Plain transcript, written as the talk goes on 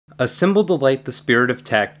A symbol to light the spirit of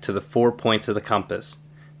tech to the 4 points of the compass.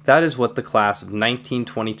 That is what the class of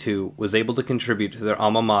 1922 was able to contribute to their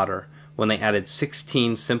alma mater when they added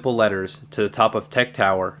 16 simple letters to the top of Tech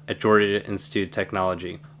Tower at Georgia Institute of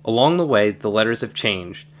Technology. Along the way, the letters have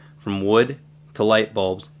changed, from wood to light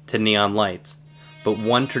bulbs to neon lights. But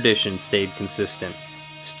one tradition stayed consistent: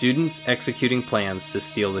 students executing plans to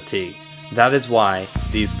steal the T. That is why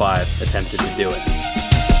these 5 attempted to do it.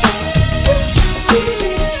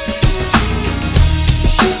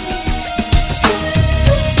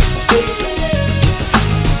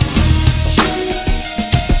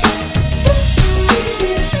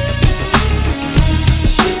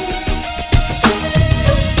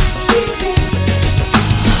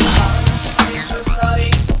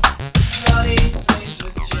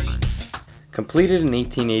 Completed in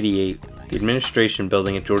 1888, the administration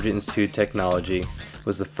building at Georgia Institute of Technology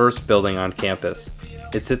was the first building on campus.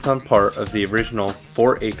 It sits on part of the original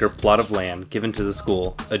 4-acre plot of land given to the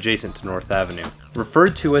school adjacent to North Avenue.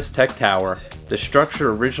 Referred to as Tech Tower, the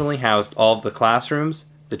structure originally housed all of the classrooms,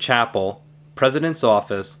 the chapel, president's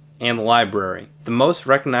office, and the library. The most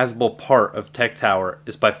recognizable part of Tech Tower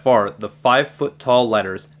is by far the 5-foot-tall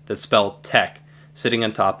letters that spell Tech sitting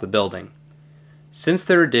on top of the building. Since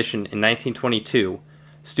their addition in 1922,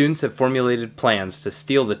 students have formulated plans to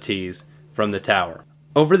steal the T's from the tower.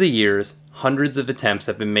 Over the years, hundreds of attempts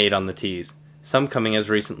have been made on the T's, some coming as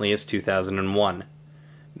recently as 2001.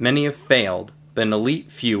 Many have failed, but an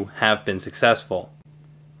elite few have been successful.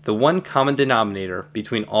 The one common denominator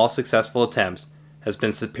between all successful attempts has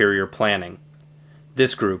been superior planning.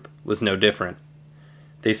 This group was no different.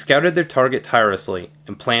 They scouted their target tirelessly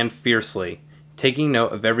and planned fiercely, taking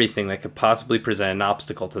note of everything that could possibly present an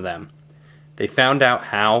obstacle to them. They found out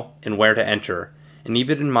how and where to enter, and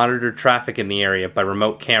even monitored traffic in the area by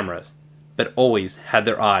remote cameras, but always had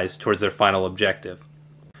their eyes towards their final objective.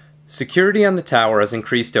 Security on the tower has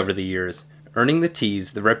increased over the years, earning the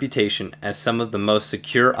T's the reputation as some of the most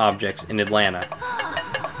secure objects in Atlanta.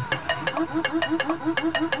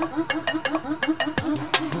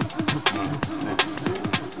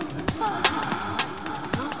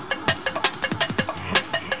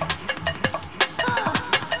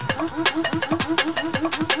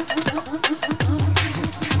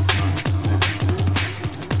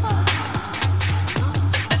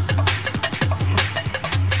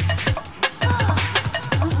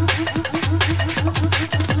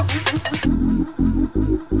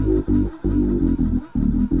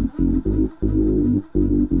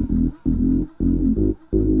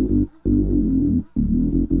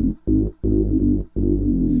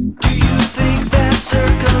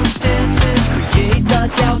 Circumstances create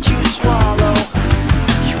the doubt you swallow.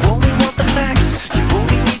 You only want the facts, you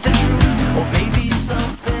only need the truth, or maybe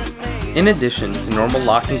something made. In addition to normal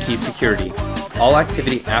lock and key security, all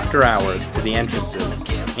activity after hours to the entrances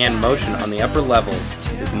and motion on the upper levels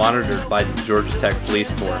is monitored by the Georgia Tech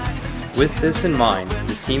Police Force. With this in mind,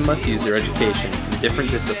 the team must use their education in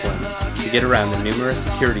different disciplines to get around the numerous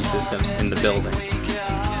security systems in the building.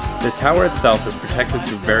 The tower itself is protected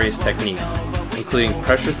through various techniques, including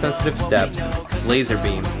pressure-sensitive steps, laser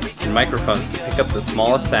beams, and microphones to pick up the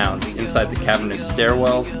smallest sounds inside the cavernous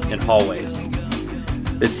stairwells and hallways.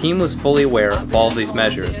 The team was fully aware of all of these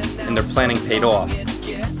measures, and their planning paid off.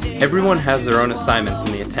 Everyone has their own assignments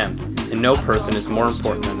in the attempt, and no person is more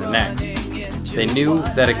important than the next. They knew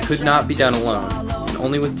that it could not be done alone, and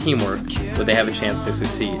only with teamwork would they have a chance to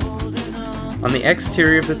succeed. On the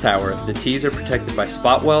exterior of the tower, the T's are protected by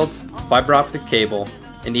spot welds, fiber optic cable,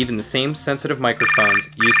 and even the same sensitive microphones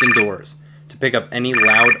used indoors to pick up any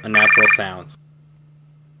loud, unnatural sounds.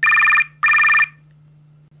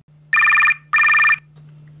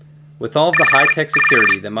 With all of the high-tech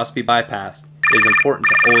security that must be bypassed, it is important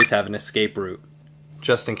to always have an escape route,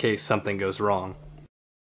 just in case something goes wrong.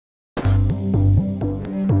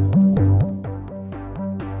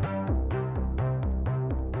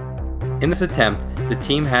 In this attempt, the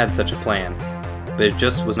team had such a plan, but it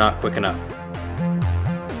just was not quick enough.